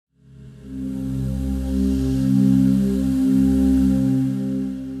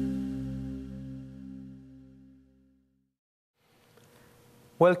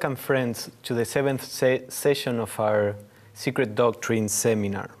Welcome, friends, to the seventh session of our Secret Doctrine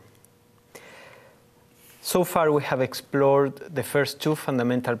seminar. So far, we have explored the first two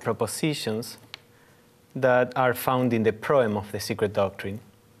fundamental propositions that are found in the proem of the Secret Doctrine.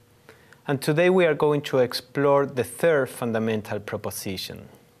 And today we are going to explore the third fundamental proposition.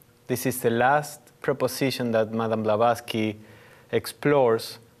 This is the last proposition that Madame Blavatsky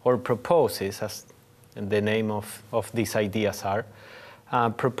explores or proposes, as the name of these ideas are,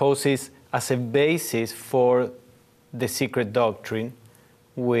 proposes as a basis for the Secret Doctrine,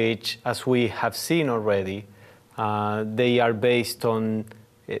 which, as we have seen already, they are based on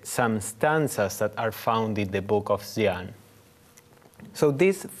some stanzas that are found in the book of Xian. So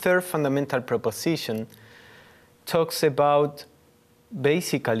this third fundamental proposition talks about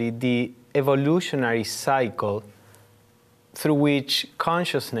basically the evolutionary cycle through which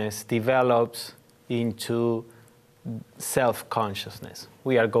consciousness develops into self-consciousness.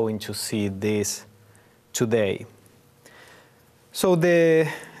 We are going to see this today. So the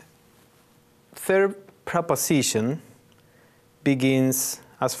third proposition begins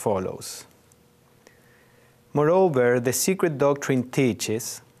as follows. Moreover, the Secret Doctrine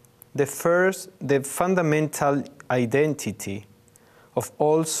teaches the fundamental identity of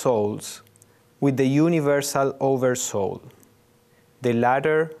all souls with the universal Oversoul, the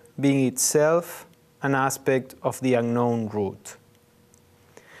latter being itself an aspect of the unknown root,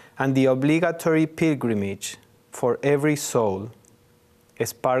 and the obligatory pilgrimage for every soul, a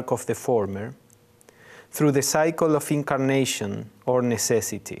spark of the former, through the cycle of incarnation or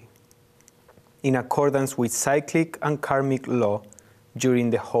necessity, in accordance with cyclic and karmic law during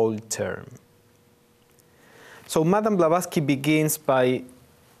the whole term. So Madame Blavatsky begins by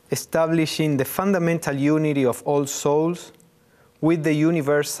establishing the fundamental unity of all souls with the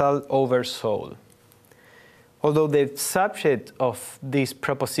universal Oversoul. Although the subject of this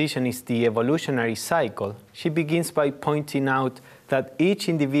proposition is the evolutionary cycle, she begins by pointing out that each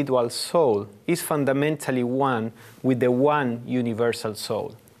individual soul is fundamentally one with the one universal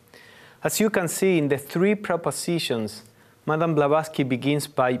soul. As you can see in the three propositions, Madame Blavatsky begins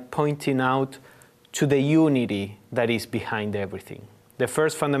by pointing out to the unity that is behind everything. The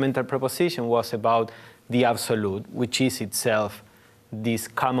first fundamental proposition was about the Absolute, which is itself this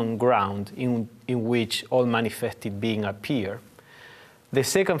common ground in which all manifested beings appear. The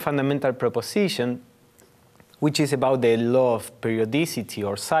second fundamental proposition, which is about the law of periodicity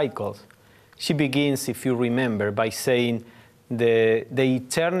or cycles, she begins, if you remember, by saying the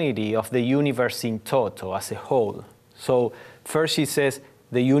eternity of the universe in toto, as a whole. So first she says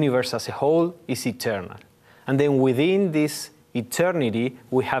the universe as a whole is eternal. And then within this eternity,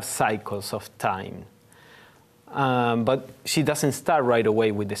 we have cycles of time. But she doesn't start right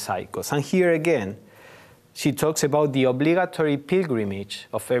away with the cycles. And here again, she talks about the obligatory pilgrimage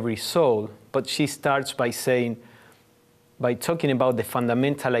of every soul, but she starts by talking about the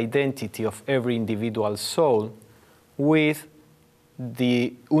fundamental identity of every individual soul with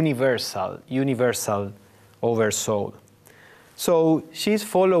the universal Oversoul. So she's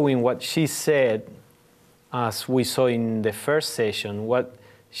following what she said, as we saw in the first session, what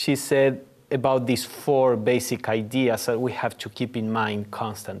she said about these four basic ideas that we have to keep in mind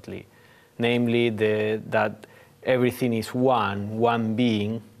constantly. Namely, that everything is one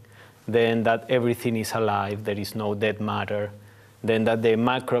being, then that everything is alive, there is no dead matter, then that the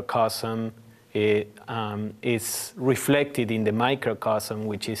macrocosm is reflected in the microcosm,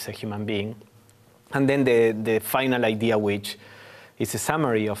 which is a human being, and then the final idea, which is a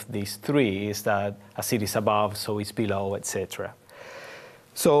summary of these three, is that as it is above, so it's below, etc.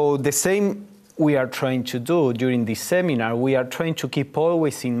 So the same we are trying to do during this seminar. We are trying to keep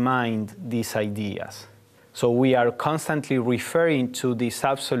always in mind these ideas. So we are constantly referring to this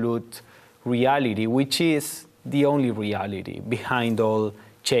absolute reality, which is the only reality behind all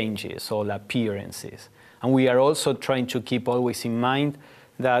changes, all appearances. And we are also trying to keep always in mind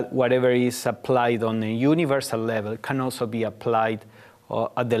that whatever is applied on a universal level can also be applied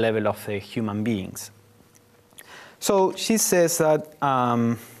at the level of the human beings. So she says that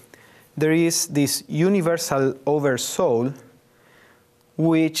there is this universal Oversoul,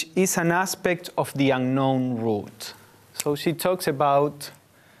 which is an aspect of the unknown root. So she talks about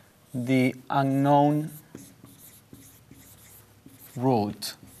the unknown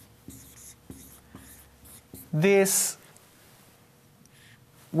root. This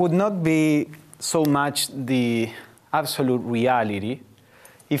would not be so much the absolute reality.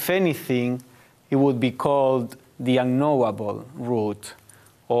 If anything, it would be called the unknowable root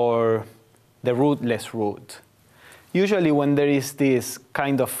or the rootless root. Usually when there is this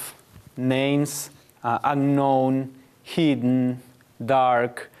kind of names, unknown, hidden,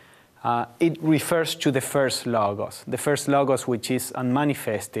 dark. It refers to the first logos which is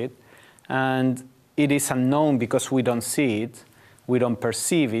unmanifested, and it is unknown because we don't see it, we don't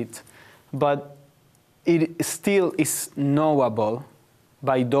perceive it, but it still is knowable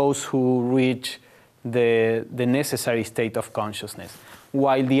by those who reach the necessary state of consciousness,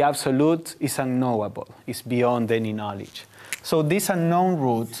 while the absolute is unknowable, is beyond any knowledge. So this unknown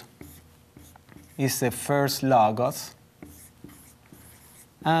root is the first logos,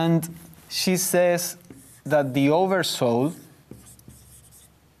 and she says that the oversoul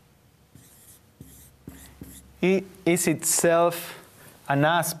is itself an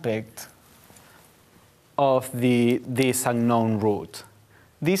aspect of this unknown root.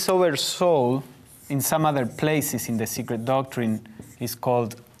 This oversoul, in some other places in the Secret Doctrine, is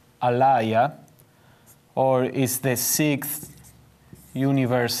called alaya, or is the sixth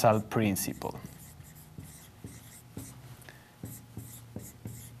universal principle.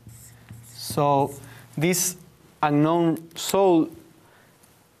 So this unknown soul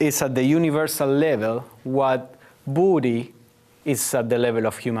is at the universal level what Buddhi is at the level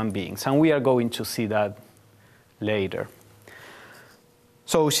of human beings. And we are going to see that later.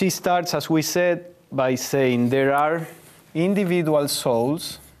 So she starts, as we said, by saying there are individual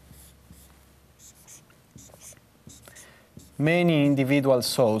souls, many individual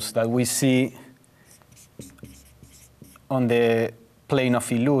souls that we see on the plane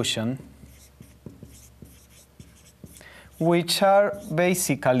of illusion, which are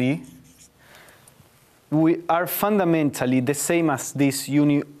basically, are fundamentally the same as this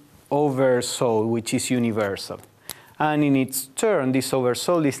oversoul, which is universal. And in its turn, this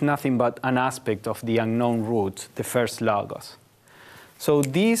oversoul is nothing but an aspect of the unknown root, the first logos. So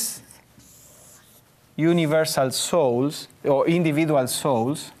these universal souls, or individual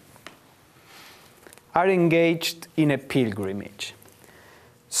souls, are engaged in a pilgrimage.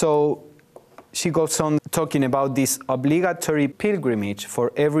 So she goes on talking about this obligatory pilgrimage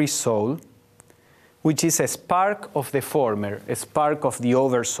for every soul, which is a spark of the former, a spark of the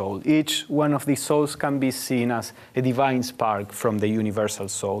oversoul. Each one of these souls can be seen as a divine spark from the universal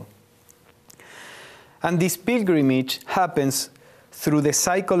soul. And this pilgrimage happens through the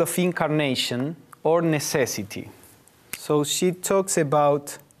cycle of incarnation or necessity. So she talks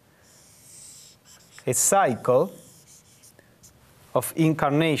about a cycle of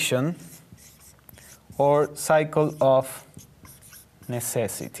incarnation or cycle of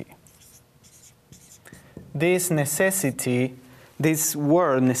necessity. This necessity, this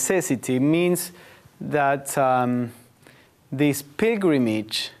word necessity, means that this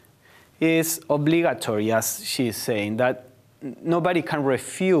pilgrimage is obligatory, as she is saying, that nobody can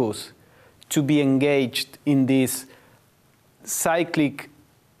refuse to be engaged in this cyclic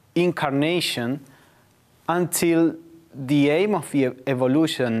incarnation until the aim of the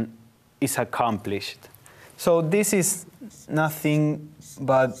evolution is accomplished. So this is nothing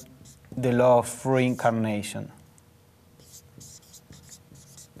but the law of reincarnation.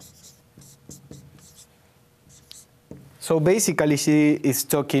 So basically she is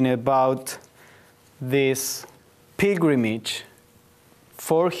talking about this pilgrimage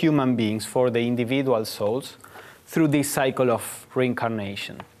for human beings, for the individual souls, through this cycle of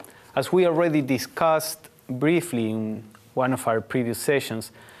reincarnation. As we already discussed briefly in one of our previous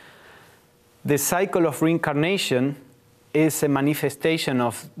sessions, the cycle of reincarnation is a manifestation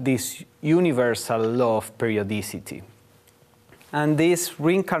of this universal law of periodicity. And this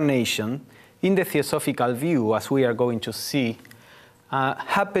reincarnation, in the Theosophical view, as we are going to see,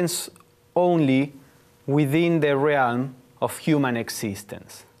 happens only within the realm of human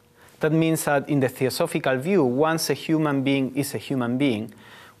existence. That means that in the Theosophical view, once a human being is a human being,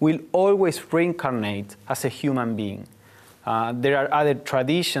 will always reincarnate as a human being. There are other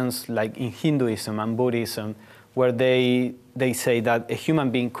traditions, like in Hinduism and Buddhism, where they say that a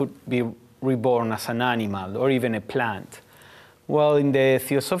human being could be reborn as an animal or even a plant. Well, in the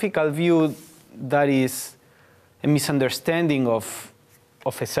Theosophical view, that is a misunderstanding of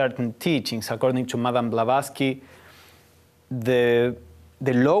a certain teachings. According to Madame Blavatsky, the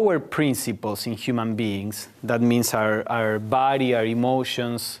lower principles in human beings, that means our body, our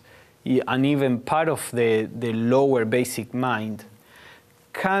emotions, and even part of the lower basic mind,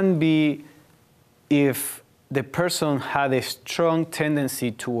 can be, if the person had a strong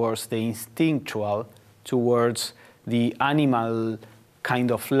tendency towards the instinctual, towards the animal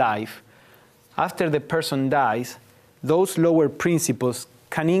kind of life, after the person dies, those lower principles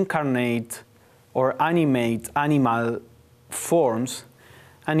can incarnate or animate animal forms,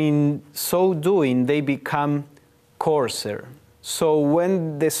 and in so doing, they become coarser. So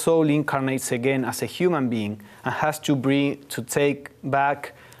when the soul incarnates again as a human being and has to take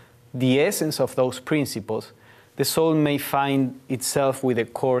back the essence of those principles, the soul may find itself with a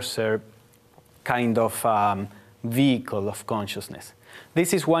coarser kind of vehicle of consciousness.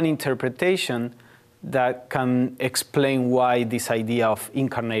 This is one interpretation that can explain why this idea of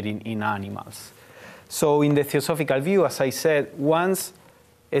incarnating in animals. So in the theosophical view, as I said, once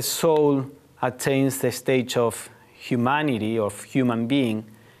a soul attains the stage of humanity, of human being,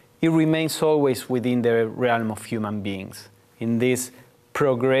 it remains always within the realm of human beings, in this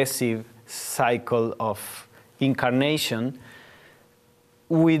progressive cycle of incarnation,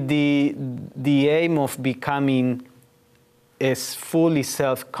 with the aim of becoming a fully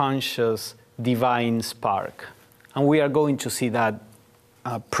self-conscious divine spark. And we are going to see that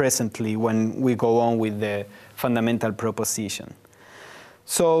presently when we go on with the fundamental proposition.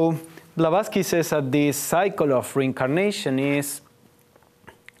 So Blavatsky says that this cycle of reincarnation is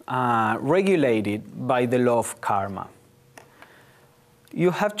regulated by the law of karma.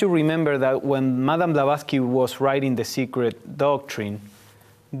 You have to remember that when Madame Blavatsky was writing the Secret Doctrine,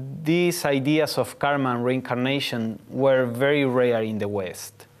 these ideas of karma and reincarnation were very rare in the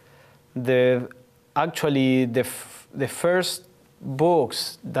West. Actually, the first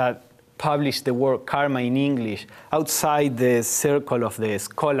books that published the word karma in English outside the circle of the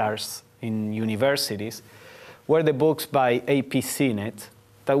scholars in universities were the books by A.P. Sinnett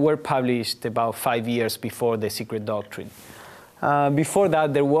that were published about 5 years before the Secret Doctrine. Before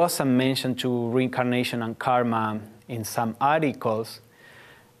that, there was some mention to reincarnation and karma in some articles.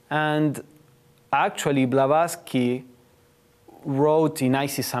 And actually, Blavatsky wrote in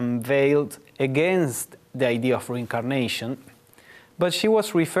Isis Unveiled against the idea of reincarnation, but she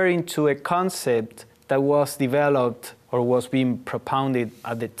was referring to a concept that was developed or was being propounded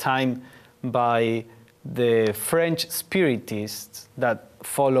at the time by the French spiritists that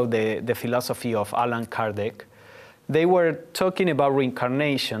follow the philosophy of Allan Kardec. They were talking about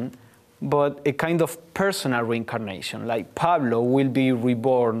reincarnation, but a kind of personal reincarnation, like Pablo will be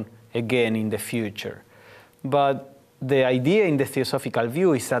reborn again in the future. But the idea in the theosophical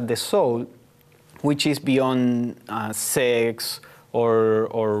view is that the soul, which is beyond sex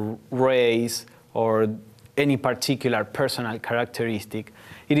or race or any particular personal characteristic,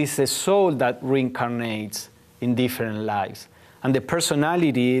 it is a soul that reincarnates in different lives. And the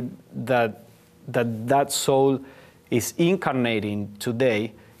personality that soul is incarnating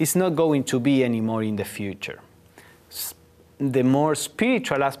today is not going to be anymore in the future. The more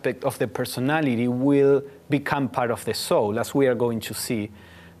spiritual aspect of the personality will become part of the soul, as we are going to see.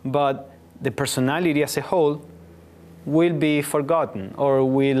 But the personality as a whole will be forgotten or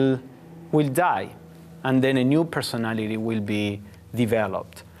will die. And then a new personality will be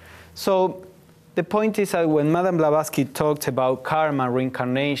developed. So the point is that when Madame Blavatsky talked about karma,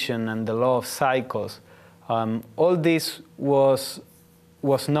 reincarnation, and the law of cycles, all this was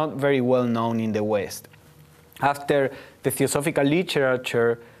not very well known in the West. After the theosophical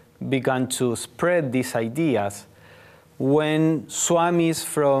literature began to spread these ideas, when Swamis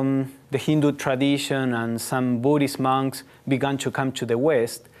from the Hindu tradition and some Buddhist monks began to come to the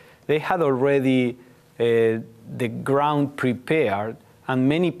West, they had already the ground prepared, and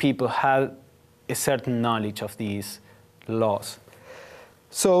many people had a certain knowledge of these laws.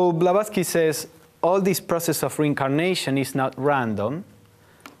 So Blavatsky says, all this process of reincarnation is not random.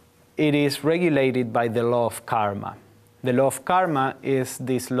 It is regulated by the law of karma. The law of karma is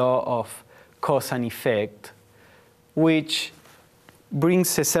this law of cause and effect, which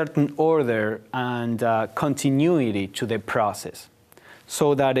brings a certain order and continuity to the process,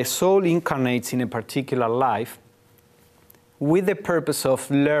 so that a soul incarnates in a particular life with the purpose of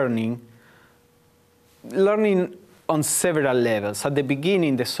learning on several levels. At the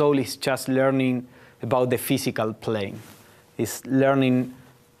beginning, the soul is just learning about the physical plane. It's learning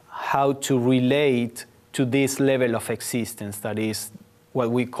how to relate to this level of existence that is what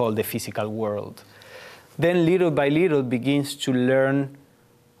we call the physical world. Then little by little begins to learn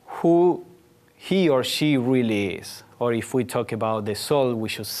who he or she really is. Or if we talk about the soul, we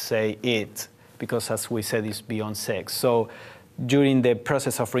should say it, because as we said, it's beyond sex. So during the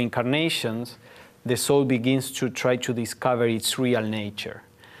process of reincarnations, the soul begins to try to discover its real nature,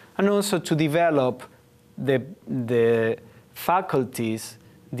 and also to develop the faculties,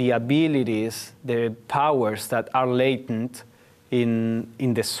 the abilities, the powers that are latent in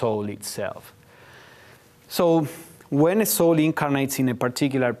the soul itself. So when a soul incarnates in a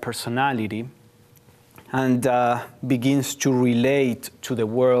particular personality and begins to relate to the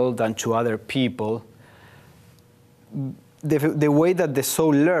world and to other people, the way that the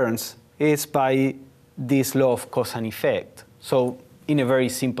soul learns is by this law of cause and effect. So in a very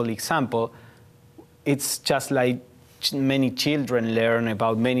simple example, it's just like many children learn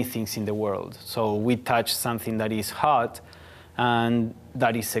about many things in the world. So we touch something that is hot, and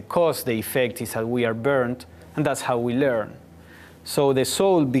that is a cause. The effect is that we are burnt, and that's how we learn. So the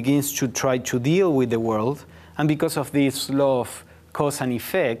soul begins to try to deal with the world, and because of this law of cause and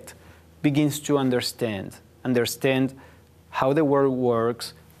effect, begins to understand how the world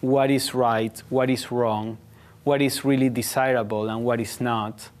works, what is right, what is wrong, what is really desirable and what is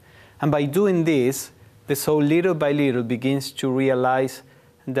not. And by doing this, the soul little by little begins to realize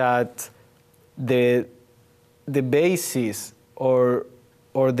that the basis or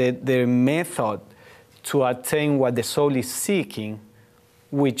the method to attain what the soul is seeking,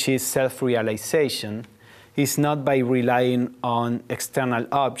 which is self-realization, is not by relying on external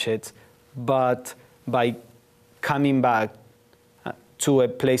objects, but by coming back to a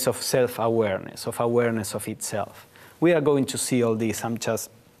place of self-awareness, of awareness of itself. We are going to see all this. I'm just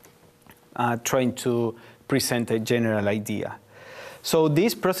trying to present a general idea. So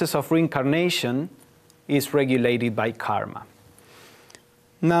this process of reincarnation is regulated by karma.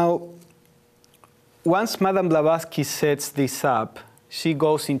 Now, once Madame Blavatsky sets this up, she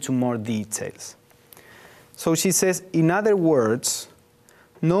goes into more details. So she says, in other words,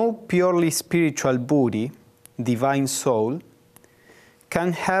 no purely spiritual Buddhi, divine soul,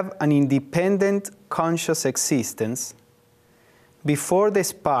 can have an independent conscious existence before the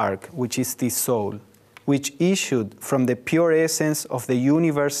spark, which is the soul, which issued from the pure essence of the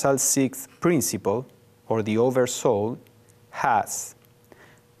universal sixth principle, or the oversoul, has.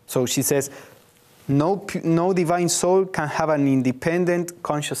 So she says, no divine soul can have an independent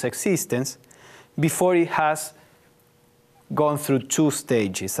conscious existence before it has gone through two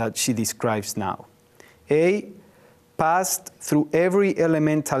stages that she describes now. A, passed through every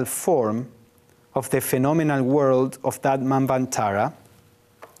elemental form of the phenomenal world of that Manvantara.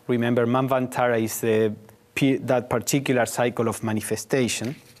 Remember, Manvantara is that particular cycle of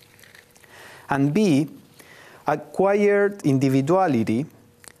manifestation. And B, acquired individuality,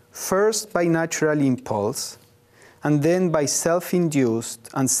 first by natural impulse, and then by self-induced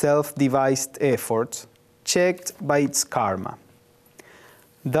and self-devised efforts, checked by its karma,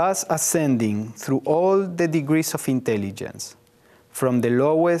 thus ascending through all the degrees of intelligence, from the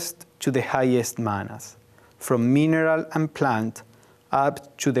lowest to the highest manas, from mineral and plant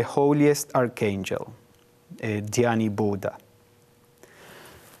up to the holiest archangel, Dhyani Buddha.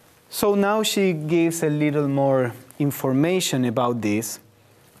 So now she gives a little more information about this.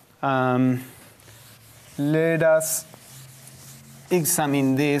 Let us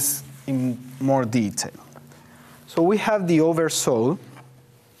examine this in more detail. So we have the oversoul,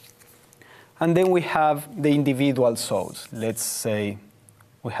 and then we have the individual souls. Let's say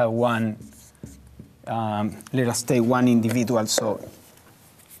we have one, let us take one individual soul.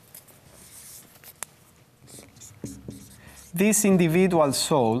 This individual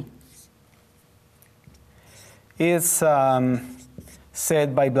soul is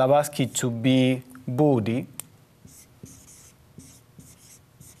said by Blavatsky to be Buddhi.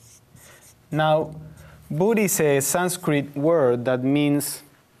 Now, Buddhi is a Sanskrit word that means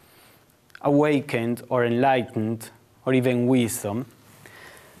awakened or enlightened or even wisdom.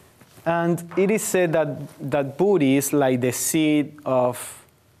 And it is said that Buddhi is like the seed of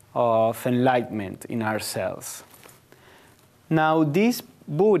enlightenment in ourselves. Now, this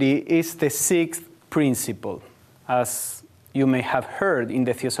Buddhi is the sixth principle. As you may have heard in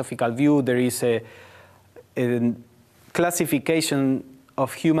the Theosophical view, there is a classification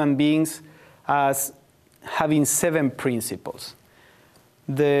of human beings as having 7 principles.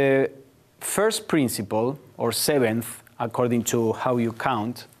 The first principle, or 7th, according to how you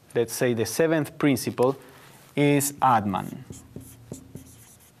count, let's say the 7th principle, is Atman.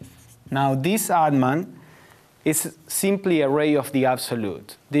 Now, this Atman is simply a ray of the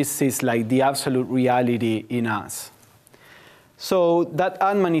Absolute. This is like the absolute reality in us. So that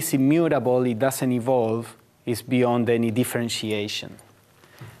Atman is immutable, it doesn't evolve, it's beyond any differentiation.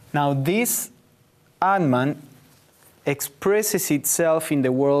 Now, this Atman expresses itself in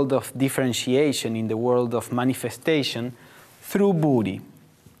the world of differentiation, in the world of manifestation, through Buddhi.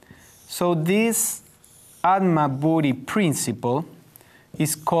 So this Atma Buddhi principle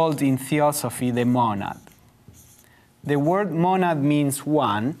is called in Theosophy the monad. The word monad means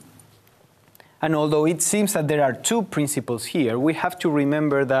one, and although it seems that there are 2 principles here, we have to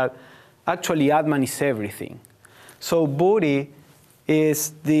remember that actually Atman is everything. So Buddhi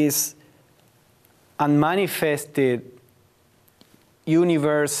is this unmanifested,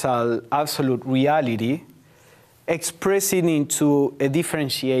 universal, absolute reality expressing into a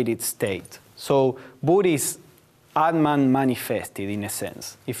differentiated state. So Buddhi is Atman manifested, in a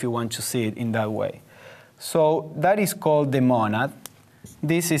sense, if you want to see it in that way. So that is called the monad.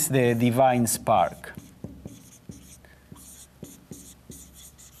 This is the divine spark.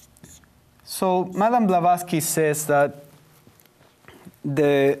 So Madame Blavatsky says that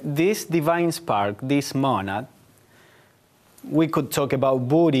this divine spark, this monad, we could talk about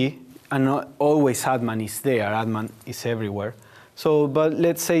Buddhi, and not always Atman is there, Atman is everywhere. So, but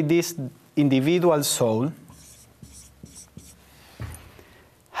let's say this individual soul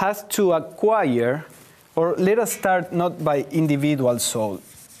has to acquire, or let us start not by individual soul,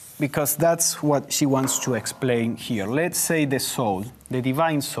 because that's what she wants to explain here. Let's say the soul, the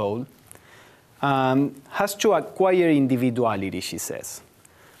divine soul, has to acquire individuality, she says.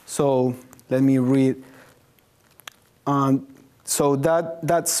 So let me read. So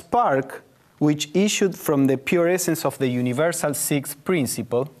that spark, which issued from the pure essence of the universal sixth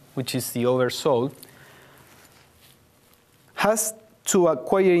principle, which is the oversoul, has to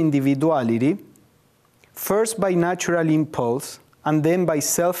acquire individuality, first by natural impulse, and then by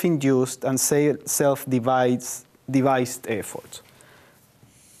self-induced and self-devised efforts.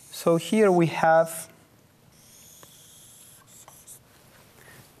 So here we have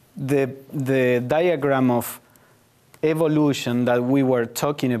the diagram of evolution that we were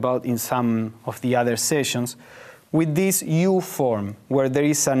talking about in some of the other sessions, with this U form, where there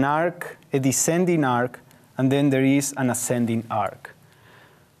is an arc, a descending arc, and then there is an ascending arc.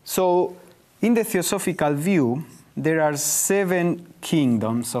 So in the Theosophical view, there are 7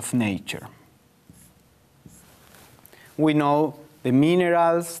 kingdoms of nature. We know the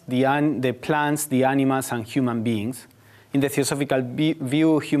minerals, the plants, the animals, and human beings. In the Theosophical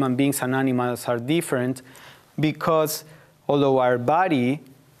view, human beings and animals are different because although our body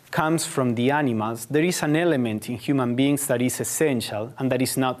comes from the animals, there is an element in human beings that is essential and that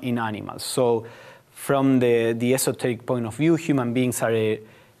is not in animals. So from the esoteric point of view, human beings are a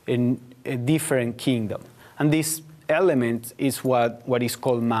different kingdom. And this element is what is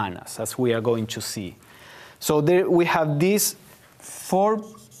called manas, as we are going to see. So there we have these 4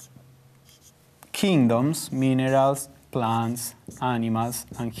 kingdoms: minerals, plants, animals,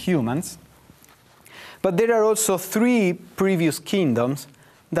 and humans. But there are also 3 previous kingdoms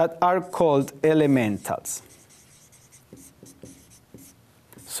that are called elementals.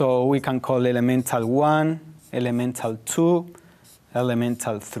 So we can call elemental 1, elemental 2,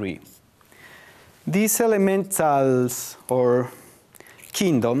 elemental 3. These elementals, or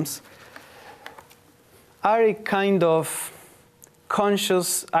kingdoms, are a kind of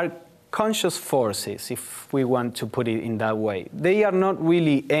conscious forces, if we want to put it in that way. They are not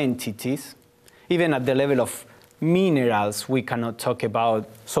really entities. Even at the level of minerals, we cannot talk about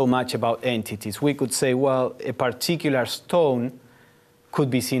so much about entities. We could say, well, a particular stone could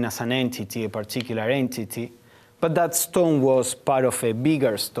be seen as an entity, a particular entity, but that stone was part of a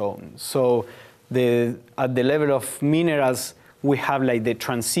bigger stone. So at the level of minerals, we have like the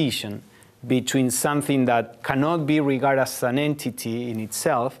transition between something that cannot be regarded as an entity in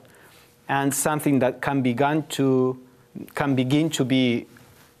itself and something that can begin to be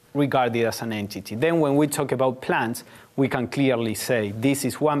regarded as an entity. Then when we talk about plants, we can clearly say this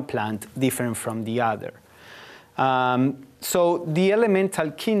is one plant different from the other. So the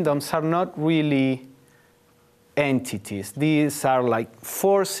elemental kingdoms are not really entities. These are like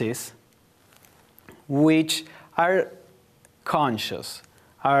forces which are conscious.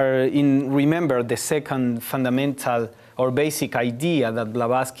 Remember the second fundamental or basic idea that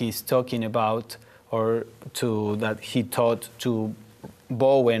Blavatsky is talking about, or that he taught to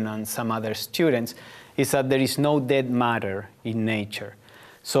Bowen and some other students, is that there is no dead matter in nature.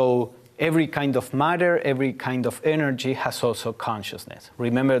 So every kind of matter, every kind of energy has also consciousness.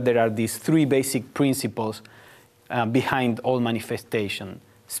 Remember, there are these 3 basic principles behind all manifestation: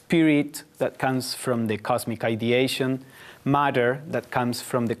 spirit, that comes from the cosmic ideation; matter, that comes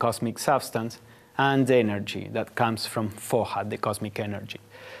from the cosmic substance; and energy, that comes from Fohat, the cosmic energy.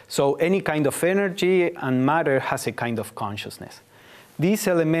 So any kind of energy and matter has a kind of consciousness. These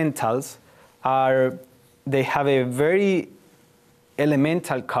elementals they have a very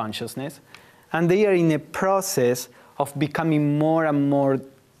elemental consciousness, and they are in a process of becoming more and more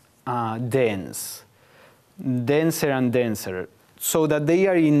denser and denser, so that they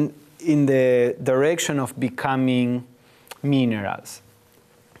are in the direction of becoming minerals.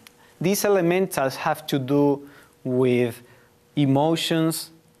 These elementals have to do with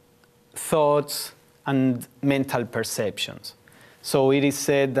emotions, thoughts, and mental perceptions. So it is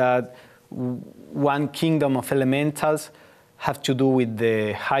said that one kingdom of elementals have to do with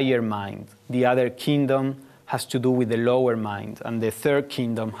the higher mind, the other kingdom has to do with the lower mind, and the third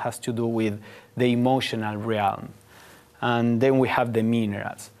kingdom has to do with the emotional realm. and then we have the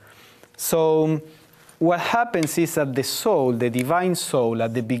minerals. So what happens is that the soul, the divine soul,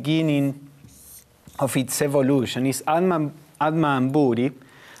 at the beginning of its evolution is Atma and Buddhi,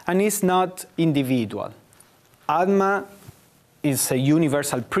 and it's not individual. Atma is a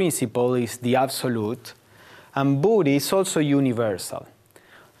universal principle, is the absolute, and Buddhi is also universal.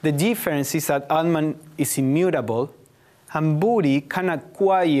 The difference is that Atman is immutable, and Buddhi can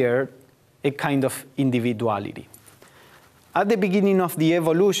acquire a kind of individuality. At the beginning of the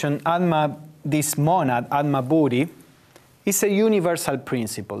evolution, Atma, this monad, Atma Buddhi, is a universal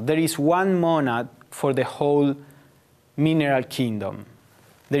principle. There is one monad for the whole mineral kingdom.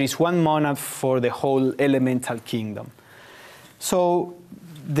 There is one monad for the whole elemental kingdom. So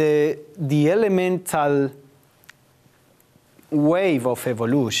the elemental wave of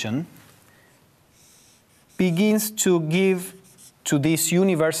evolution begins to give to this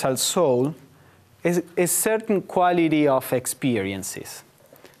universal soul a certain quality of experiences,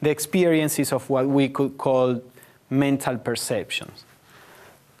 the experiences of what we could call mental perceptions.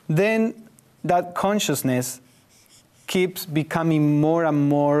 Then that consciousness keeps becoming more and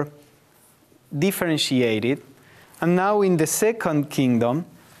more differentiated, and now in the second kingdom,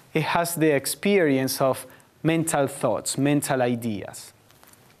 it has the experience of mental thoughts, mental ideas.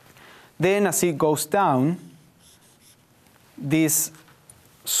 Then as it goes down, this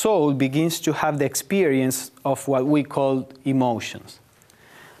soul begins to have the experience of what we call emotions.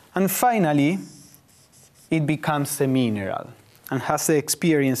 And finally, it becomes a mineral and has the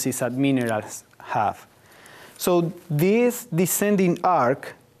experiences that minerals have. So this descending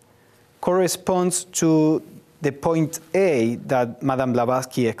arc corresponds to the point A that Madame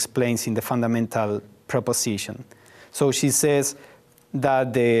Blavatsky explains in the fundamental proposition. So she says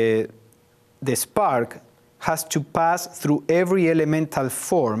that the spark has to pass through every elemental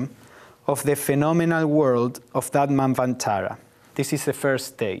form of the phenomenal world of that Manvantara. This is the first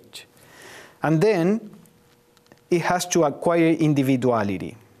stage. And then it has to acquire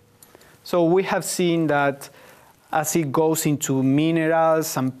individuality. So we have seen that as it goes into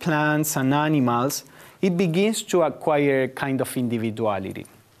minerals and plants and animals, it begins to acquire a kind of individuality.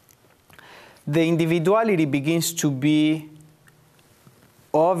 The individuality begins to be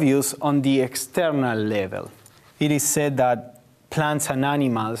obvious on the external level. It is said that plants and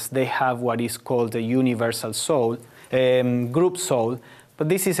animals, they have what is called a universal soul, group soul, but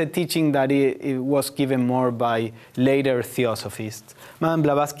this is a teaching that it was given more by later theosophists. Madame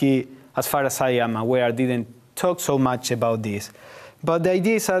Blavatsky, as far as I am aware, didn't talk so much about this. But the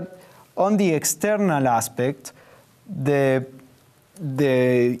idea is that on the external aspect,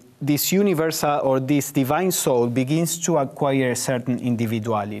 this universal or this divine soul begins to acquire a certain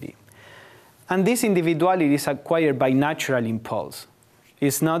individuality. And this individuality is acquired by natural impulse.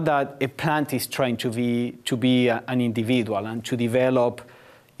 It's not that a plant is trying to be an individual and to develop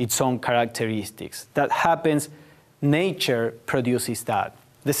its own characteristics. That happens, nature produces that.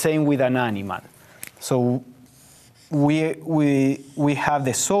 The same with an animal. So we have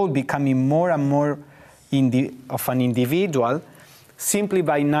the soul becoming more and more of an individual simply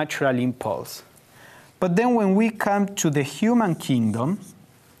by natural impulse. But then when we come to the human kingdom,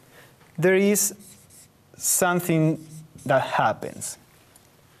 there is something that happens.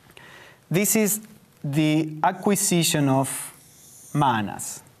 This is the acquisition of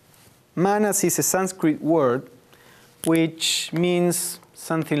manas. Manas is a Sanskrit word which means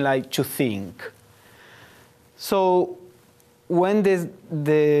something like to think. So when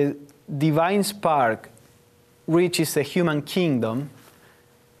the divine spark reaches the human kingdom,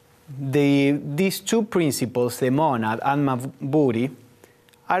 these two principles, the monad, Atma Buddhi,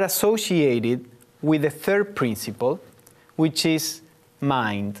 are associated with the third principle, which is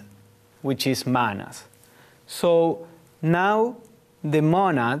mind, which is manas. So now the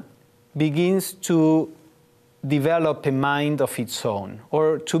monad begins to develop a mind of its own,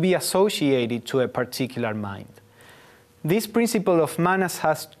 or to be associated to a particular mind. This principle of manas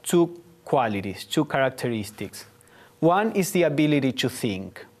has two qualities, two characteristics. One is the ability to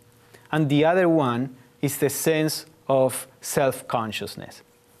think, and the other one is the sense of self-consciousness.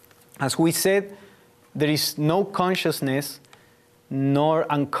 As we said, there is no consciousness nor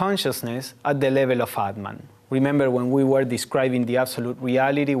unconsciousness at the level of Atman. Remember when we were describing the absolute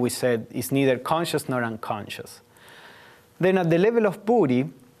reality, we said it's neither conscious nor unconscious. Then at the level of Buddhi,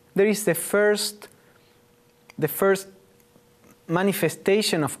 there is the first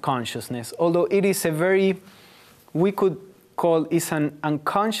manifestation of consciousness, although it is we could call it an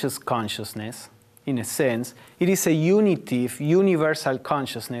unconscious consciousness, in a sense. It is a unitive, universal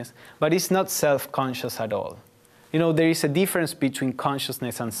consciousness, but it's not self-conscious at all. You know, there is a difference between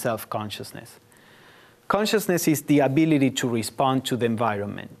consciousness and self-consciousness. Consciousness is the ability to respond to the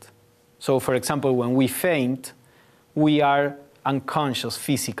environment. So, for example, when we faint, we are unconscious,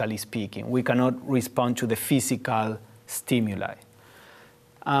 physically speaking. We cannot respond to the physical stimuli.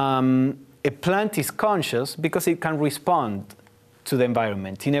 A plant is conscious because it can respond to the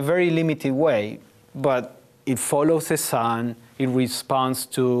environment in a very limited way, but it follows the sun, it responds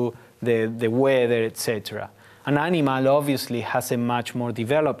to the weather, etc. An animal obviously has a much more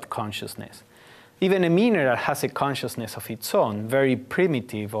developed consciousness. Even a mineral has a consciousness of its own, very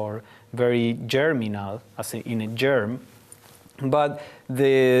primitive or very germinal, as in a germ. But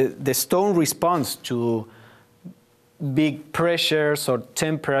the stone responds to big pressures or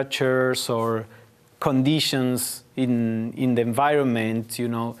temperatures or conditions in the environment, you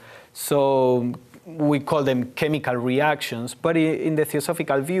know. So we call them chemical reactions. But in the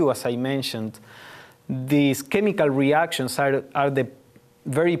Theosophical view, as I mentioned, these chemical reactions are the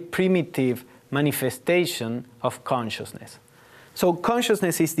very primitive manifestation of consciousness. So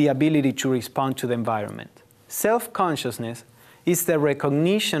consciousness is the ability to respond to the environment. Self-consciousness is the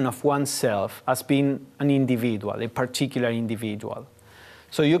recognition of oneself as being an individual, a particular individual.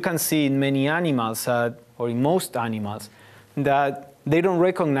 So you can see in many animals, or in most animals, that they don't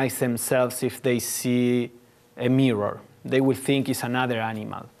recognize themselves if they see a mirror. They will think it's another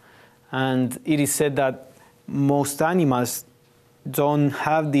animal. And it is said that most animals don't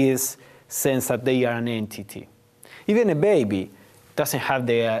have this sense that they are an entity. Even a baby doesn't have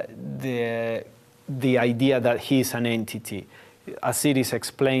the idea that he is an entity. As it is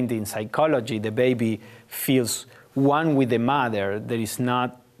explained in psychology, the baby feels one with the mother. There is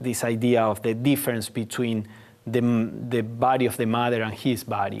not this idea of the difference between the body of the mother and his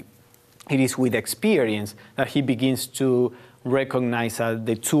body. It is with experience that he begins to recognize that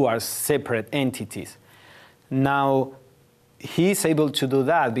the two are separate entities. Now, he is able to do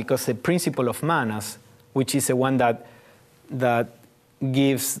that because the principle of manas, which is the one that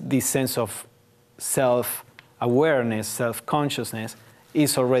gives this sense of self-awareness, self-consciousness,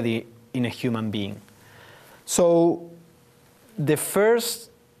 is already in a human being. So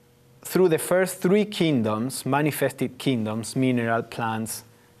through the first three kingdoms, manifested kingdoms, mineral, plants,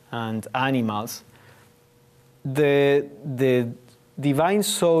 and animals, the divine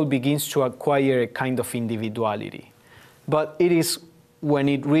soul begins to acquire a kind of individuality. But it is when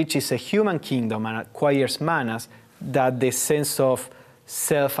it reaches a human kingdom and acquires manas that the sense of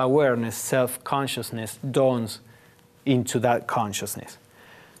self-awareness, self-consciousness dawns into that consciousness.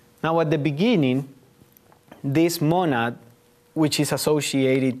 Now, at the beginning, this monad, which is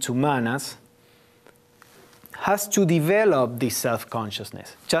associated to manas, has to develop this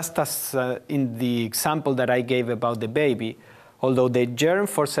self-consciousness. Just as in the example that I gave about the baby, although the germ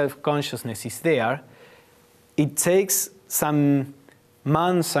for self-consciousness is there, it takes some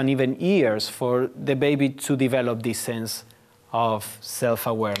months and even years for the baby to develop this sense of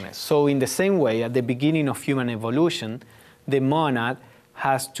self-awareness. So in the same way, at the beginning of human evolution, the monad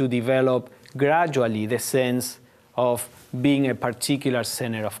has to develop gradually the sense of being a particular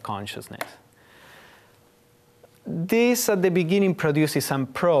center of consciousness. This at the beginning produces some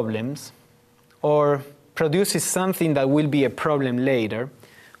problems, or produces something that will be a problem later,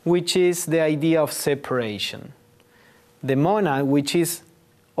 which is the idea of separation. The monad, which is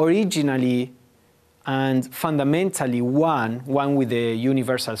originally and fundamentally one with the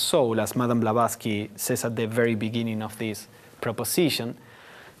universal soul, as Madame Blavatsky says at the very beginning of this proposition.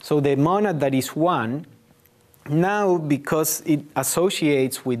 So the monad that is one, now because it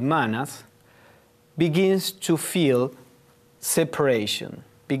associates with manas, begins to feel separation,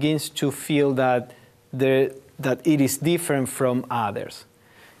 begins to feel that it is different from others.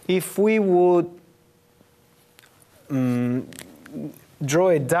 If we would draw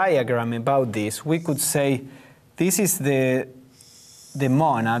a diagram about this, we could say this is the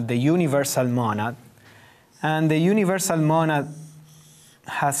monad, the universal monad, and the universal monad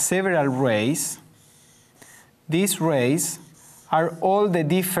has several rays. These rays are all the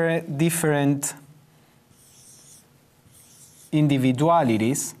different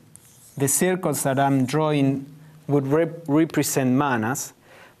individualities. The circles that I'm drawing would represent manas,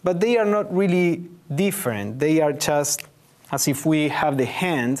 but they are not really different. They are just as if we have the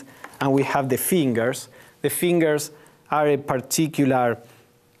hand and we have the fingers. The fingers are a particular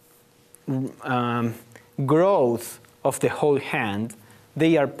growth of the whole hand.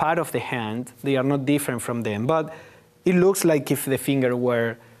 They are part of the hand. They are not different from them. But it looks like if the finger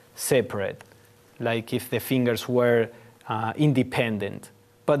were separate, like if the fingers were independent.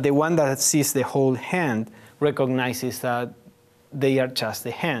 But the one that sees the whole hand recognizes that they are just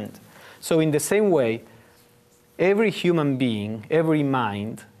the hand. So in the same way, every human being, every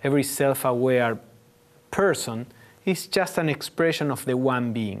mind, every self-aware person is just an expression of the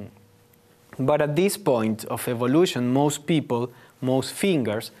one being. But at this point of evolution, most people, most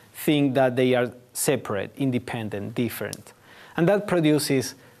thinkers, think that they are separate, independent, different. And that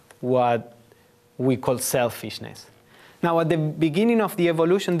produces what we call selfishness. Now, at the beginning of the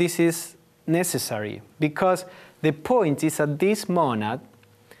evolution, this is necessary, because the point is that this monad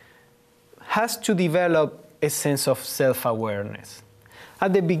has to develop a sense of self-awareness.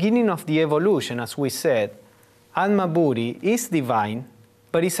 At the beginning of the evolution, as we said, Atma Buddhi is divine,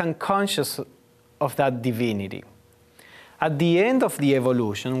 but is unconscious of that divinity. At the end of the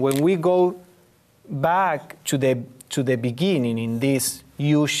evolution, when we go back to the beginning in this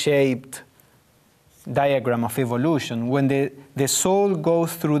U-shaped diagram of evolution, when the soul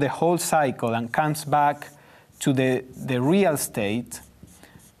goes through the whole cycle and comes back to the real state,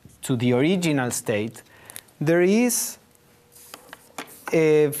 to the original state, there is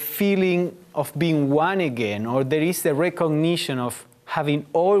a feeling of being one again, or there is the recognition of having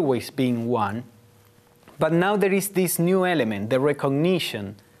always been one. But now there is this new element, the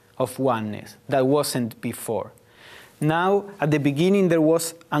recognition of oneness, that wasn't before. Now, at the beginning, there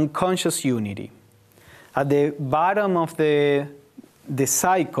was unconscious unity. At the bottom of the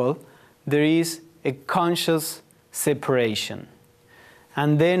cycle, there is a conscious separation.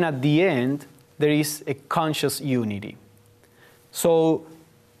 And then at the end, there is a conscious unity. So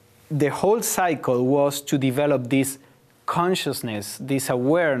the whole cycle was to develop this consciousness, this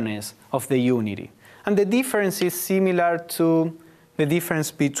awareness of the unity. And the difference is similar to the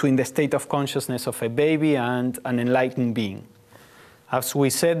difference between the state of consciousness of a baby and an enlightened being. As we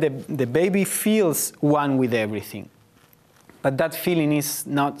said, the baby feels one with everything. But that feeling is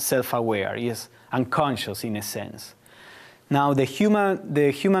not self-aware, it's unconscious in a sense. Now, the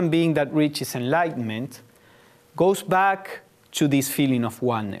human being that reaches enlightenment goes back to this feeling of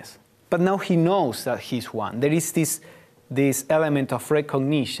oneness. But now he knows that he's one. There is this element of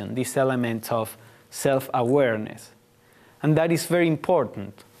recognition, this element of self-awareness. And that is very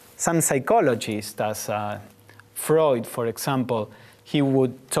important. Some psychologists, as Freud, for example, he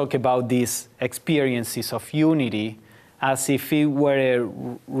would talk about these experiences of unity as if it were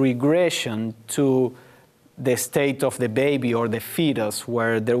a regression to the state of the baby or the fetus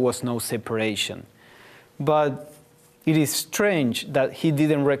where there was no separation. But it is strange that he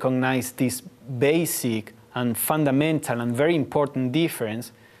didn't recognize this basic and fundamental and very important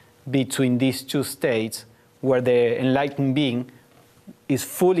difference between these two states, where the enlightened being is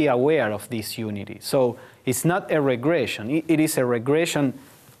fully aware of this unity. So it's not a regression. It is a regression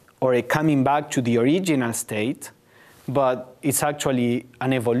or a coming back to the original state, but it's actually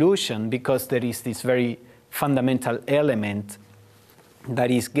an evolution because there is this very fundamental element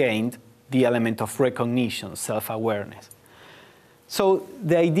that is gained, the element of recognition, self-awareness. So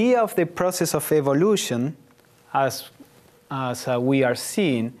the idea of the process of evolution, as we are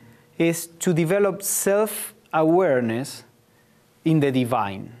seeing, is to develop self-awareness in the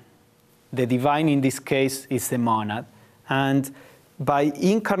divine. The divine in this case is the monad. And by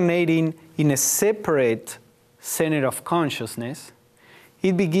incarnating in a separate center of consciousness,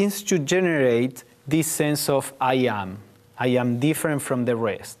 it begins to generate this sense of I am different from the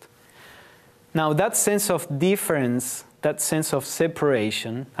rest. Now that sense of difference, that sense of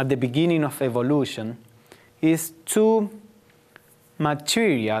separation at the beginning of evolution is too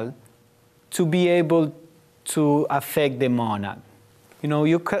material to be able to affect the monad. You know,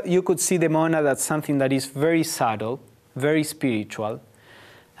 you could see the monad as something that is very subtle, very spiritual,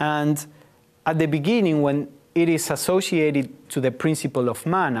 and at the beginning when it is associated to the principle of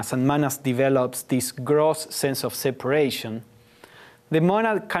manas, and manas develops this gross sense of separation, the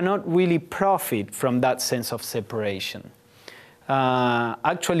monad cannot really profit from that sense of separation.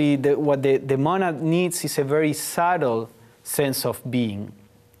 Actually, what the monad needs is a very subtle sense of being.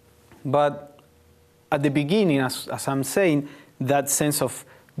 But at the beginning, as I'm saying, that sense of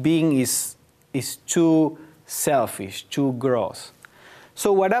being is too selfish, too gross.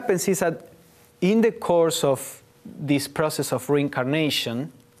 So what happens is that in the course of this process of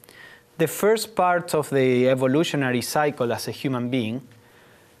reincarnation, the first part of the evolutionary cycle as a human being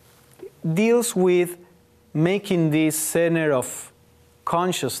deals with making this center of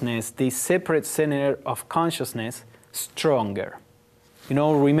consciousness, this separate center of consciousness, stronger. You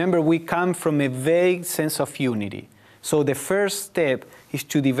know, remember, we come from a vague sense of unity. So the first step is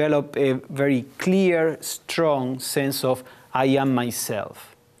to develop a very clear, strong sense of I am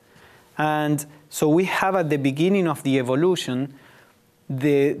myself. And so we have at the beginning of the evolution,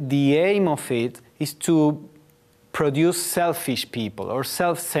 the aim of it is to produce selfish people or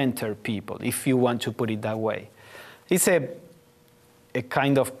self-centered people, if you want to put it that way. It's a a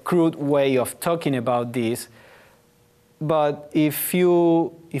kind of crude way of talking about this. But if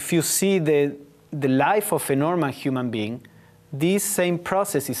you see the life of a normal human being, these same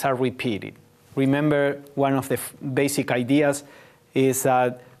processes are repeated. Remember, one of the basic ideas is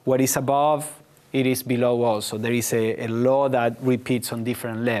that what is above, it is below also. There is a law that repeats on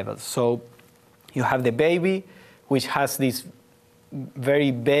different levels. So you have the baby, which has this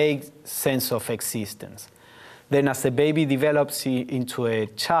very vague sense of existence. Then as the baby develops into a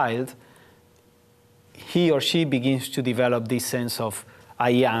child, he or she begins to develop this sense of I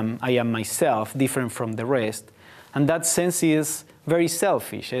am myself, different from the rest. And that sense is very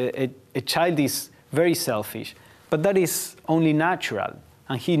selfish. A child is very selfish, but that is only natural.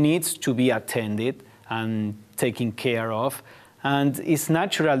 And he needs to be attended and taken care of. And it's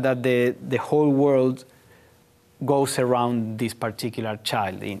natural that the whole world goes around this particular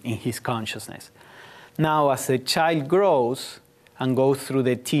child in his consciousness. Now, as the child grows and goes through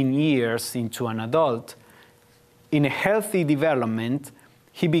the teen years into an adult, in a healthy development,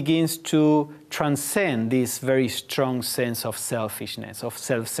 he begins to transcend this very strong sense of selfishness, of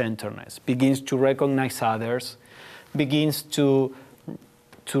self-centeredness, begins to recognize others, begins to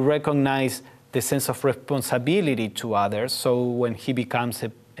recognize the sense of responsibility to others. So when he becomes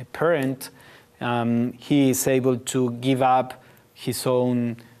a parent, he is able to give up his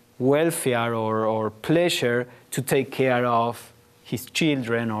own welfare or pleasure to take care of his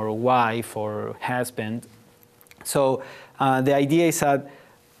children or wife or husband. So the idea is that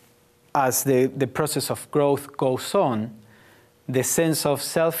as the process of growth goes on, the sense of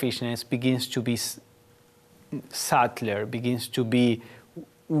selfishness begins to be subtler, begins to be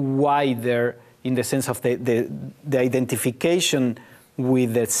wider in the sense of the identification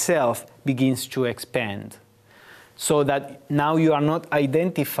with the self begins to expand. So that now you are not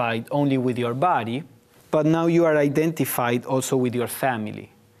identified only with your body, but now you are identified also with your family.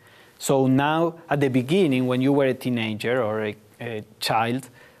 So now, at the beginning, when you were a teenager or a child,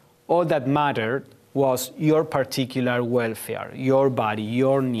 all that mattered was your particular welfare, your body,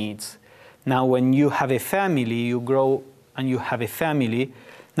 your needs. Now, when you have a family, you grow and you have a family,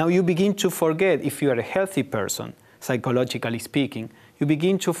 now you begin to forget, if you are a healthy person, psychologically speaking, you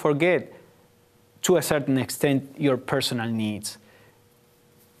begin to forget, to a certain extent, your personal needs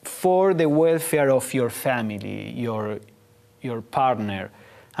for the welfare of your family, your partner.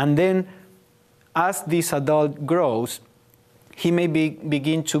 And then, as this adult grows, he may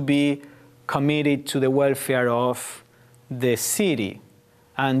begin to be committed to the welfare of the city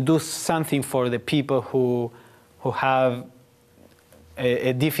and do something for the people who have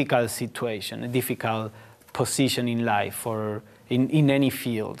a difficult situation, a difficult position in life or in any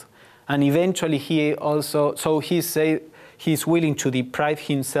field. And eventually he also, so he's willing to deprive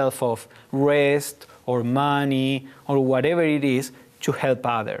himself of rest or money or whatever it is to help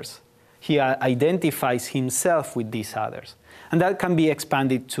others. He identifies himself with these others. And that can be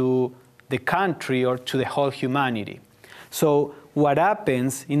expanded to the country or to the whole humanity. So what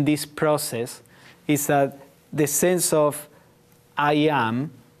happens in this process is that the sense of I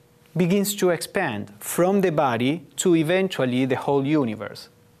am begins to expand from the body to eventually the whole universe.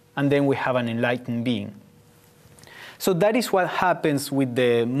 And then we have an enlightened being. So that is what happens with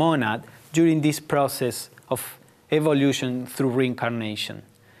the monad during this process of evolution through reincarnation.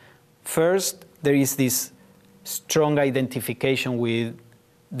 First, there is this strong identification with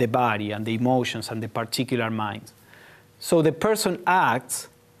the body and the emotions and the particular mind. So the person acts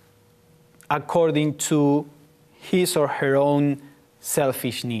according to his or her own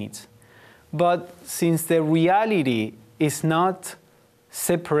selfish needs. But since the reality is not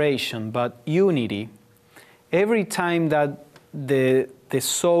separation but unity, every time that the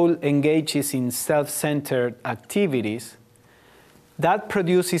soul engages in self-centered activities, that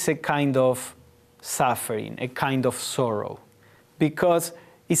produces a kind of suffering, a kind of sorrow, because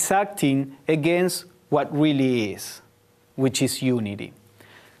it's acting against what really is, which is unity.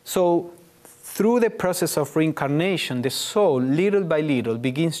 So through the process of reincarnation, the soul, little by little,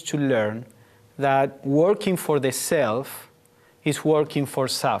 begins to learn that working for the self is working for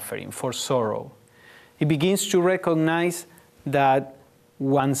suffering, for sorrow. It begins to recognize that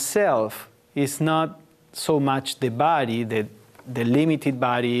oneself is not so much the body, the limited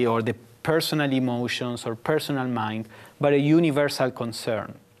body or the personal emotions or personal mind, but a universal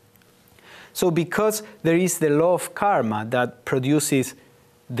concern. So because there is the law of karma that produces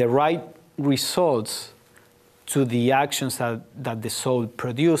the right results to the actions that the soul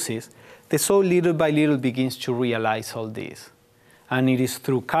produces, the soul little by little begins to realize all this. And it is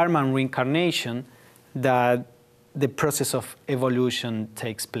through karma and reincarnation that the process of evolution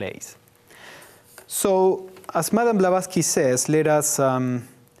takes place. So as Madame Blavatsky says, let us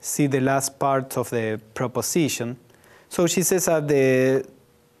see the last part of the proposition. So she says that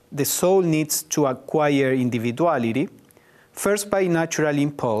the soul needs to acquire individuality, first by natural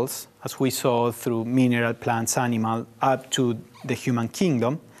impulse, as we saw through mineral, plants, animal, up to the human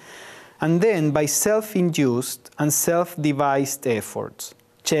kingdom, and then by self-induced and self-devised efforts,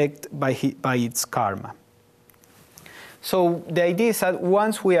 checked by its karma. So the idea is that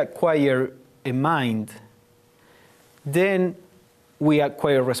once we acquire a mind, then we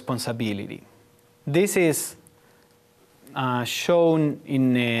acquire responsibility. This is shown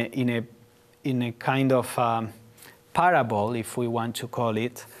in a kind of parable, if we want to call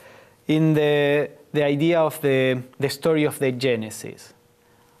it, in the idea of the story of the Genesis.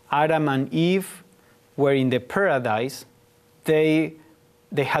 Adam and Eve were in the paradise. They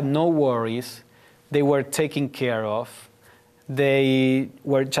had no worries. They were taken care of. They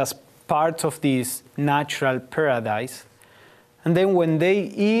were just part of this natural paradise. And then when they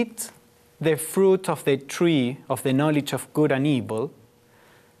eat the fruit of the tree of the knowledge of good and evil,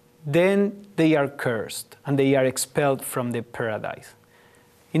 then they are cursed and they are expelled from the paradise.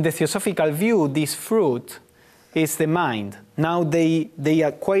 In the Theosophical view, this fruit is the mind. Now they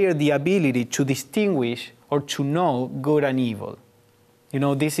acquire the ability to distinguish or to know good and evil. You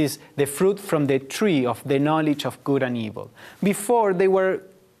know, this is the fruit from the tree of the knowledge of good and evil. Before, they were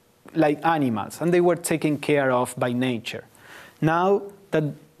like animals, and they were taken care of by nature. Now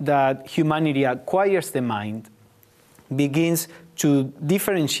that humanity acquires the mind, begins to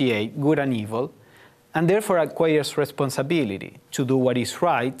differentiate good and evil, and therefore acquires responsibility to do what is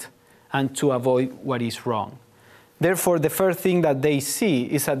right and to avoid what is wrong. Therefore, the first thing that they see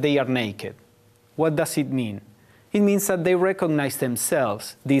is that they are naked. What does it mean? It means that they recognize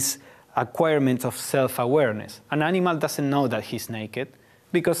themselves, this acquirement of self-awareness. An animal doesn't know that he's naked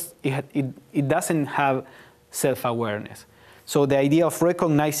because it doesn't have self-awareness. So the idea of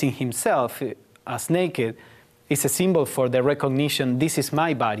recognizing himself as naked is a symbol for the recognition, this is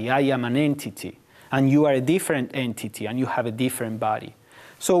my body, I am an entity, and you are a different entity, and you have a different body.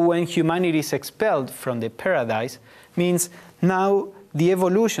 So when humanity is expelled from the paradise, means now the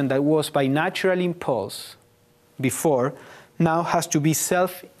evolution that was by natural impulse before, now has to be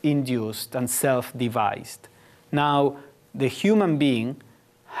self-induced and self-devised. Now the human being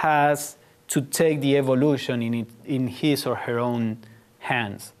has to take the evolution in his or her own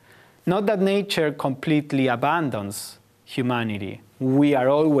hands. Not that nature completely abandons humanity. We are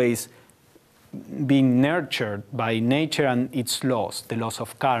always being nurtured by nature and its laws, the laws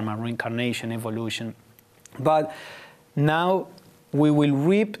of karma, reincarnation, evolution. But now we will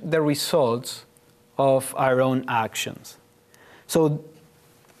reap the results of our own actions. So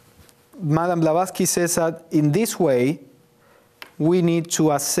Madame Blavatsky says that in this way, we need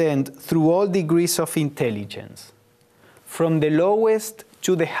to ascend through all degrees of intelligence, from the lowest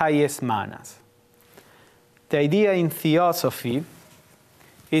to the highest manas. The idea in Theosophy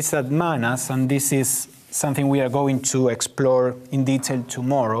is that manas, and this is something we are going to explore in detail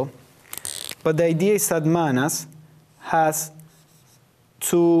tomorrow, but the idea is that manas has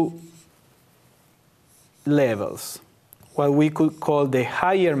two levels, what we could call the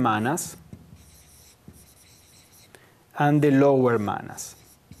higher manas and the lower manas.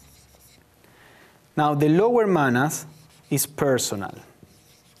 Now, the lower manas is personal,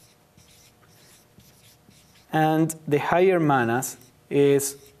 and the higher manas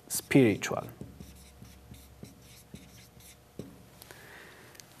is spiritual.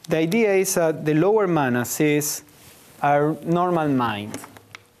 The idea is that the lower manas is our normal mind,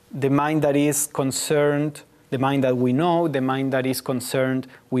 the mind that is concerned, the mind that we know, the mind that is concerned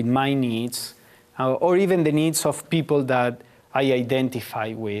with my needs, or even the needs of people that I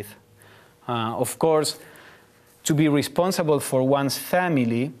identify with. Of course, to be responsible for one's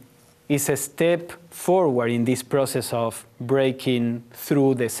family is a step forward in this process of breaking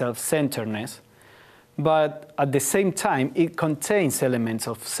through the self-centeredness, but at the same time, it contains elements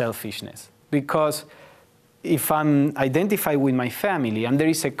of selfishness, because if I'm identified with my family and there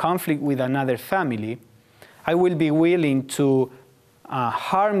is a conflict with another family, I will be willing to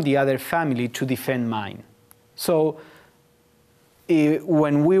harm the other family to defend mine. So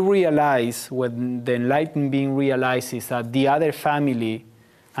when we realize, when the enlightened being realizes that the other family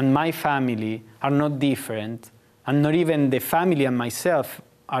and my family are not different, and not even the family and myself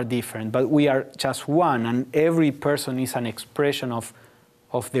are different, but we are just one, and every person is an expression of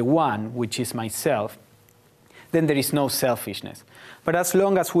the one, which is myself, then there is no selfishness. But as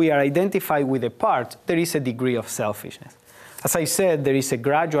long as we are identified with a part, there is a degree of selfishness. As I said, there is a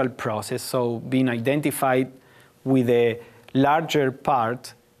gradual process, so being identified with a larger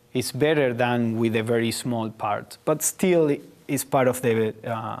part is better than with a very small part, but still is part of the,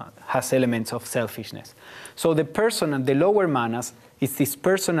 has elements of selfishness. So the personal, the lower manas, is this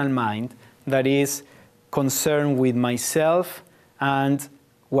personal mind that is concerned with myself and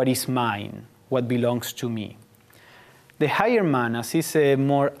what is mine, what belongs to me. The higher manas is a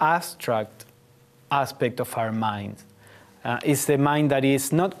more abstract aspect of our mind. It's the mind that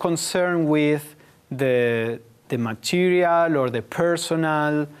is not concerned with the material or the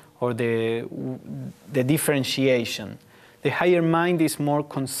personal or the differentiation. The higher mind is more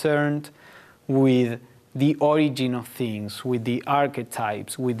concerned with the origin of things, with the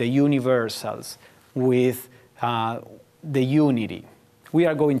archetypes, with the universals, with the unity. We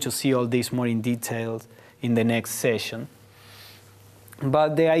are going to see all this more in detail in the next session.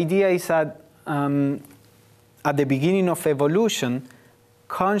 But the idea is that at the beginning of evolution,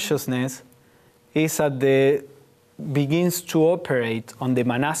 consciousness begins to operate on the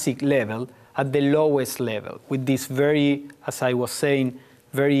monastic level at the lowest level, with this very, as I was saying,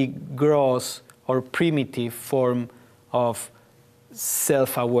 very gross or primitive form of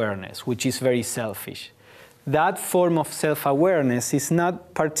self-awareness, which is very selfish. That form of self-awareness is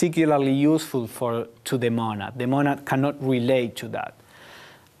not particularly useful to the monad. The monad cannot relate to that.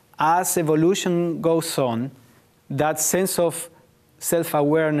 As evolution goes on, that sense of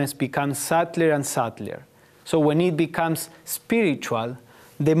self-awareness becomes subtler and subtler. So when it becomes spiritual,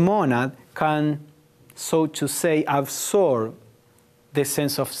 the monad can, so to say, absorb the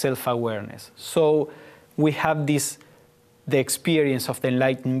sense of self-awareness. So we have the experience of the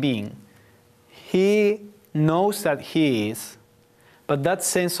enlightened being. He knows that he is, but that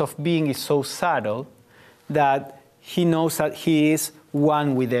sense of being is so subtle that he knows that he is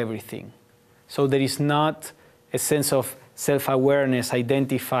one with everything. So there is not a sense of self-awareness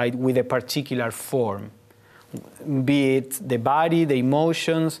identified with a particular form, be it the body, the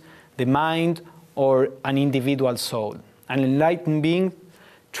emotions, the mind, or an individual soul. An enlightened being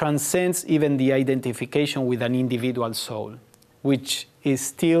transcends even the identification with an individual soul, which is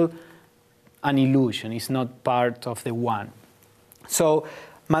still an illusion, it's not part of the one. So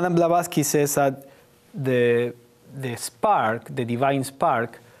Madame Blavatsky says that the spark, the divine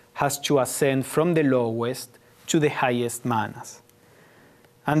spark, has to ascend from the lowest to the highest manas.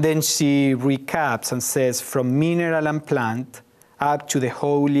 And then she recaps and says, from mineral and plant up to the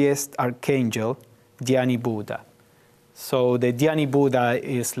holiest archangel, Dhyani Buddha. So the Dhyani Buddha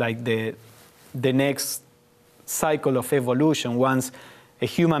is like the next cycle of evolution. Once a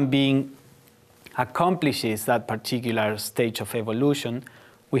human being accomplishes that particular stage of evolution,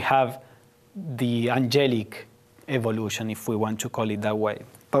 we have the angelic evolution, if we want to call it that way.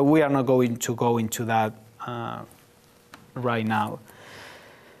 But we are not going to go into that right now.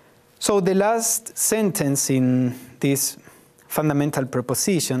 So the last sentence in this fundamental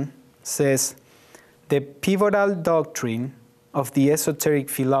proposition says, the pivotal doctrine of the esoteric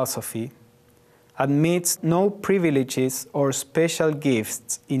philosophy admits no privileges or special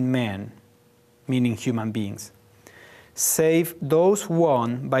gifts in men, meaning human beings, save those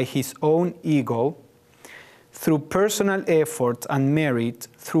won by his own ego through personal effort and merit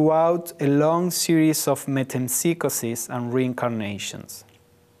throughout a long series of metempsychoses and reincarnations.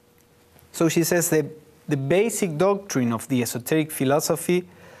 So she says the basic doctrine of the esoteric philosophy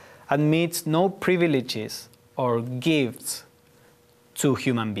admits no privileges or gifts to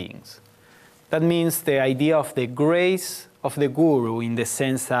human beings. That means the idea of the grace of the guru, in the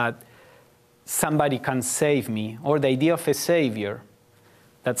sense that somebody can save me, or the idea of a savior,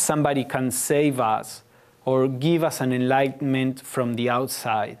 that somebody can save us or give us an enlightenment from the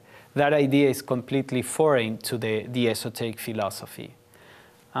outside. That idea is completely foreign to the esoteric philosophy.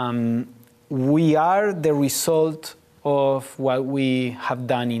 We are the result of what we have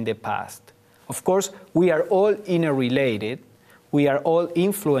done in the past. Of course, we are all interrelated. We are all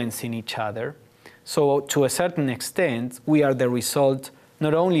influencing each other. So to a certain extent, we are the result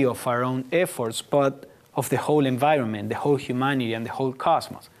not only of our own efforts, but of the whole environment, the whole humanity, and the whole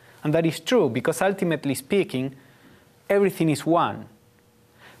cosmos. And that is true, because ultimately speaking, everything is one.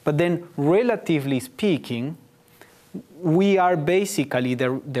 But then, relatively speaking, we are basically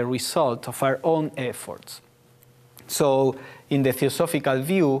the result of our own efforts. So in the Theosophical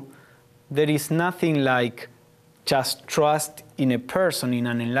view, there is nothing like just trust in a person, in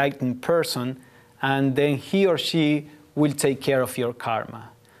an enlightened person, and then he or she will take care of your karma,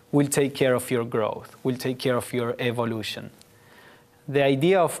 will take care of your growth, will take care of your evolution. The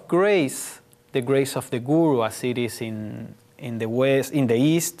idea of grace, the grace of the guru as it is in the West, in the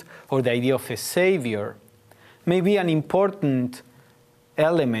East, or the idea of a savior, may be an important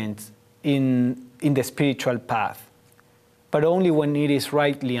element in the spiritual path. but only when it is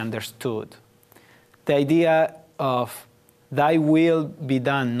rightly understood. The idea of thy will be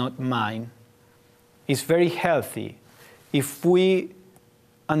done, not mine, is very healthy if we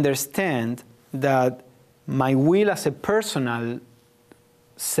understand that my will as a personal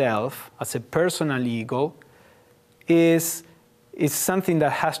self, as a personal ego, is something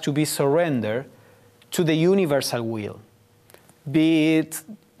that has to be surrendered to the universal will, be it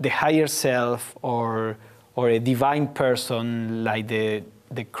the higher self or a divine person like the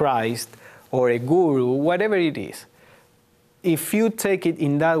Christ or a guru, whatever it is. If you take it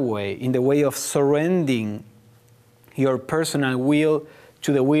in that way, in the way of surrendering your personal will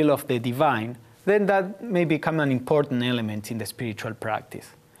to the will of the divine, then that may become an important element in the spiritual practice.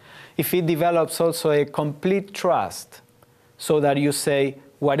 If it develops also a complete trust, so that you say,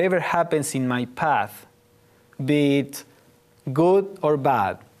 whatever happens in my path, be it good or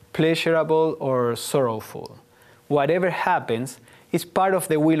bad, pleasurable or sorrowful, whatever happens is part of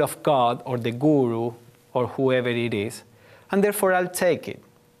the will of God or the guru or whoever it is, and therefore I'll take it.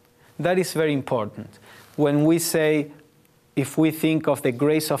 That is very important. When we say, if we think of the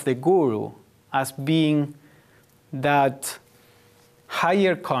grace of the guru as being that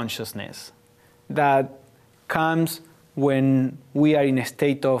higher consciousness that comes when we are in a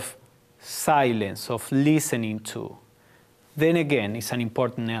state of silence, of listening to, then again it's an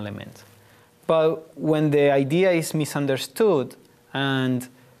important element. But when the idea is misunderstood and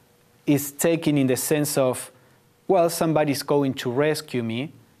is taken in the sense of, well, somebody's going to rescue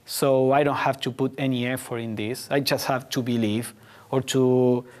me, so I don't have to put any effort in this, I just have to believe, or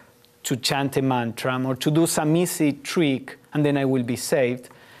to chant a mantra, or to do some easy trick, and then I will be saved,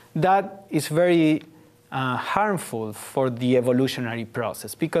 that is very harmful for the evolutionary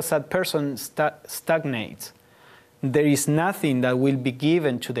process, because that person stagnates. There is nothing that will be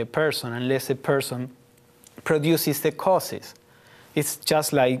given to the person unless a person produces the causes. It's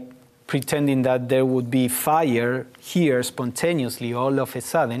just like pretending that there would be fire here spontaneously all of a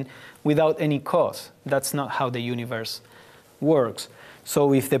sudden without any cause. That's not how the universe works.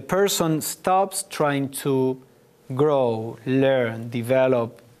 So if the person stops trying to grow, learn,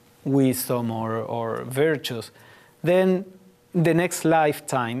 develop wisdom or virtues, then the next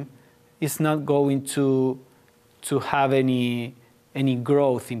lifetime is not going to have any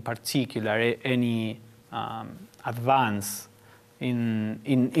growth in particular, any advance in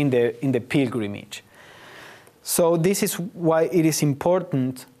the pilgrimage. So this is why it is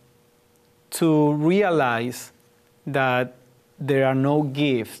important to realize that there are no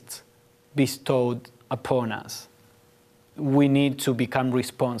gifts bestowed upon us. We need to become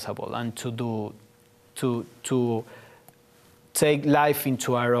responsible and to take life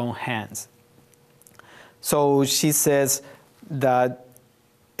into our own hands. So she says that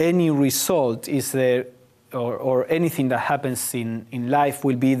any result is there, or anything that happens in life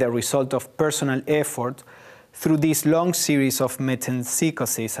will be the result of personal effort through this long series of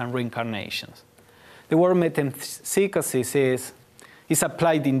metempsychosis and reincarnations. The word metempsychosis is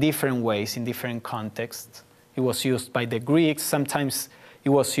applied in different ways, in different contexts. It was used by the Greeks. Sometimes it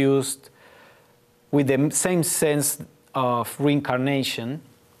was used with the same sense of reincarnation.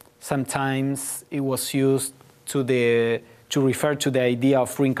 Sometimes it was used to refer to the idea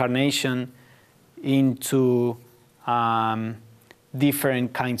of reincarnation into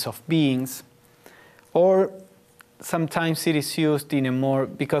different kinds of beings. Or sometimes it is used in a more,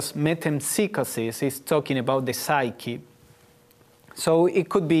 because metempsychosis is talking about the psyche. So it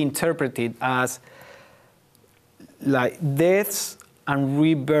could be interpreted as like deaths and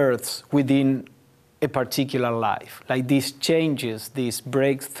rebirths within a particular life, like these changes, these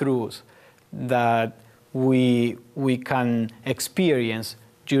breakthroughs that we can experience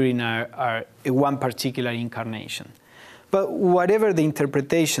during our one particular incarnation. But whatever the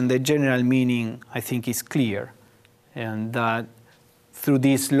interpretation, the general meaning, I think, is clear, and that through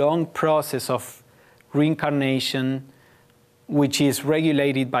this long process of reincarnation, which is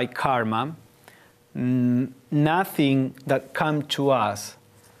regulated by karma, nothing that comes to us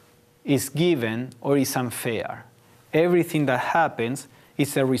is given or is unfair. Everything that happens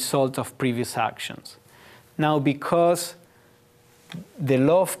is a result of previous actions. Now, because the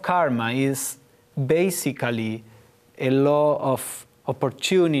law of karma is basically a law of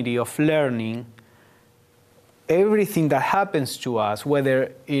opportunity, of learning, everything that happens to us,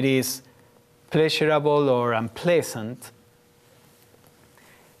 whether it is pleasurable or unpleasant,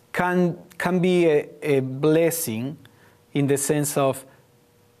 can be a blessing in the sense of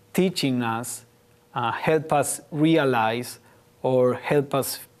teaching us, help us realize or help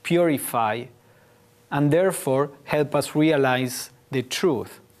us purify, and therefore help us realize the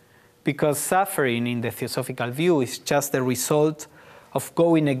truth. because suffering in the theosophical view is just the result of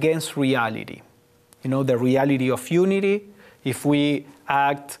going against reality. You know, the reality of unity. If we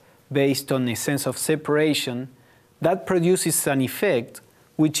act based on a sense of separation, that produces an effect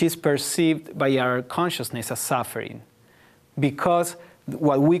which is perceived by our consciousness as suffering, because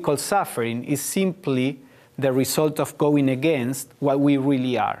what we call suffering is simply the result of going against what we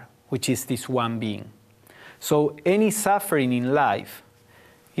really are, which is this one being. So any suffering in life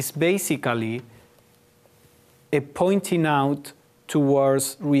is basically a pointing out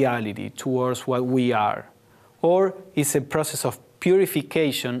towards reality, towards what we are, or is a process of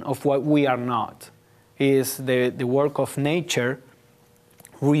purification of what we are not. Is the work of nature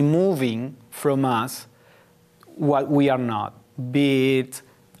removing from us what we are not, be it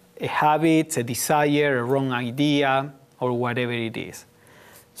a habit, a desire, a wrong idea, or whatever it is.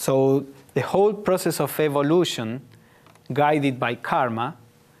 So the whole process of evolution, guided by karma,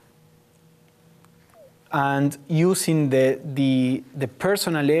 and using the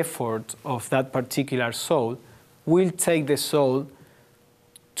personal effort of that particular soul, will take the soul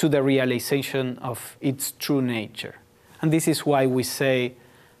to the realization of its true nature. And this is why we say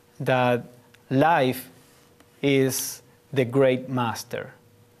that life is the great master,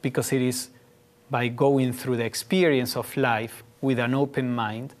 because it is by going through the experience of life with an open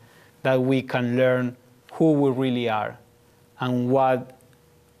mind that we can learn who we really are and what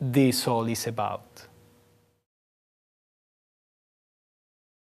this all is about.